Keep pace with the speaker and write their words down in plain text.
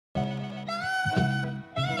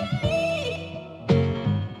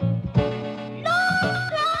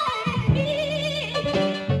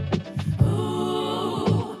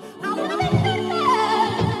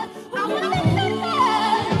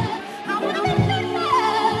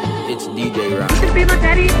It's DJ Ryan. You can be my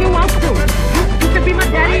daddy if you want to. You can be my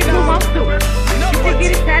daddy if you want to. You can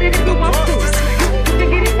get it tatted if you want to. You can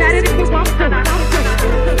get it tatted if you want to. I've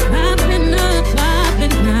been up, I've been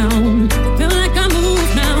down. Feel like I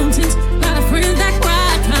moved mountains. Got friends that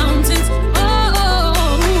cry fountains.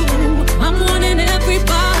 Oh, I'm wanting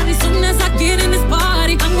everybody. Soon as I get in this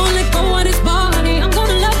party, I'm gonna let go of this body. I'm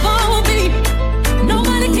gonna love all me.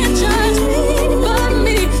 Nobody can judge me but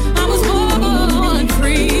me. I was born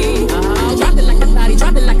free. Drop it like a thotty,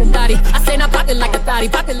 drop it like a thotty. I say now pop it like a thotty,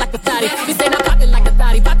 pop it like a thotty. We say now pop it like a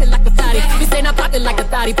thotty, pop it like a thotty. We say now pop it like a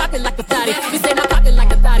thotty, pop it like a thotty. We say now pop it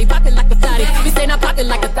like a thotty, pop it like a thotty. We say now pop it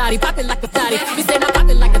like a thotty, pop it like a thotty. We say now pop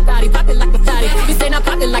it like a thotty, pop it like a thotty. We say now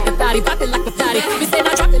pop it like a thotty, pop it like a thotty. We say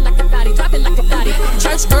now drop it like a thotty, drop it like a thotty.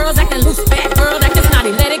 Church girls acting loose, fat girl acting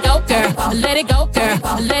snotty. Let it go, girl. Let it go, girl.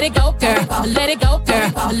 Let it go, girl. Let it go,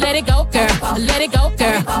 girl. Let it go, girl. Let it go,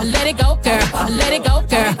 girl. Let it go, girl. Let it go,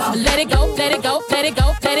 girl. Let it go, let it go, let it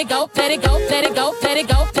go, let it go, let it go, let it go, let it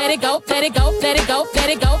go, let it go, let it go, let it go,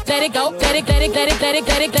 let it go, let it go, let it, let it, let it, let it,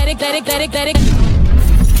 let it, let it, let it, let it, let it.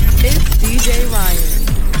 It's DJ Ryan.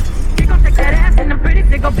 She gon' shake that ass and I'm pretty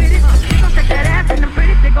sick of it. She gon' shake that ass and I'm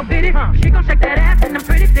pretty sick of it. She gon' shake that ass and I'm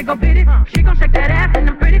pretty sick of it. She gon' shake that ass and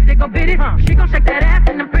I'm pretty sick of it. She gon' shake that ass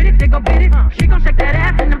and I'm pretty sick of it. She gon' shake that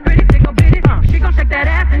ass and I'm pretty sick of it. She gon' shake that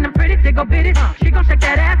ass and I'm pretty sick of it. She gon' shake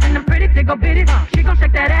that ass and I'm pretty sick of it. She gon'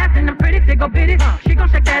 shake that ass and I'm pretty sick of it. She gon'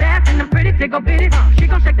 shake that ass and I'm pretty sick of it. She gon' shake that ass and I'm pretty sick of it. She gon'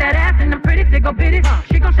 shake that ass and I'm pretty sick of it.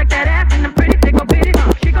 She gon' shake that ass and I'm pretty sick of it.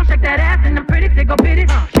 She gon' shake that ass and I'm pretty sick of it.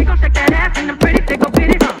 She gon' shake that ass and I'm pretty sick of it. She gon' shake that ass and I'm pretty sick of it. She gon' shake that ass and I'm pretty sick of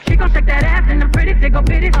it. She gon' shake that ass and I'm pretty sick of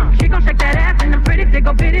it. She gon' shake that ass and I'm pretty sick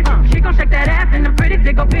of it.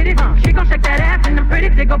 She gon' shake that ass and I'm pretty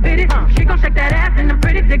sick of it. She gon' shake that ass and I'm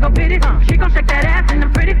pretty sick of it. She gon' shake that ass and I'm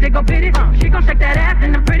pretty sick of it. She gon' shake that ass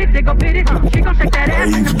and I'm pretty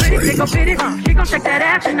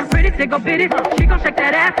sick of it. She gon' shake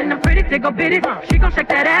that ass and I'm pretty sick of it. She gon' shake that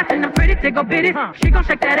ass and I'm pretty sick of it. She gon'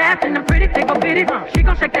 shake that ass and I'm pretty sick of it. She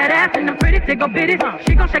gon' shake that ass and I'm pretty sick of it.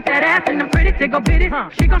 She gon' shake that ass and I'm pretty sick of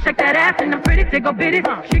it. She gon' shake that ass and I'm pretty sick of it.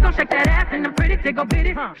 She gon' shake that ass and I'm pretty sick of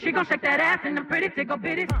it. She gon' shake that ass and I'm pretty sick of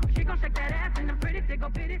it. She gon' shake that ass and I'm pretty sick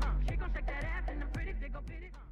of it.